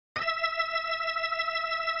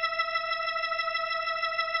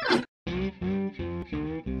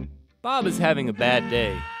Bob is having a bad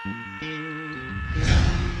day.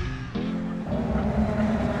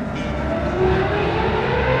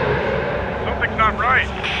 Something's not right.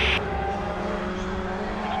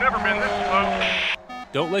 It's never been this slow.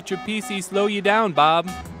 Don't let your PC slow you down, Bob.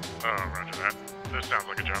 Oh, roger that. This sounds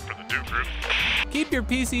like a job for the Duke Group. Keep your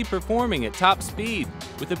PC performing at top speed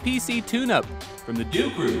with a PC tune-up from the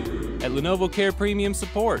Duke Group at Lenovo Premium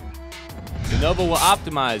Support. Lenovo will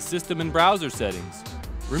optimize system and browser settings,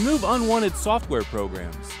 remove unwanted software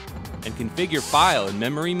programs, and configure file and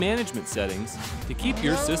memory management settings to keep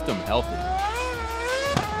your system healthy.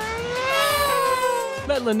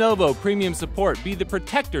 Let Lenovo Premium Support be the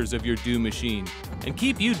protectors of your Do machine and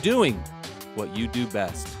keep you doing what you do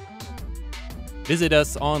best. Visit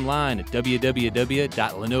us online at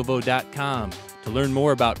www.lenovo.com to learn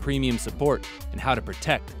more about premium support and how to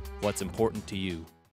protect what's important to you.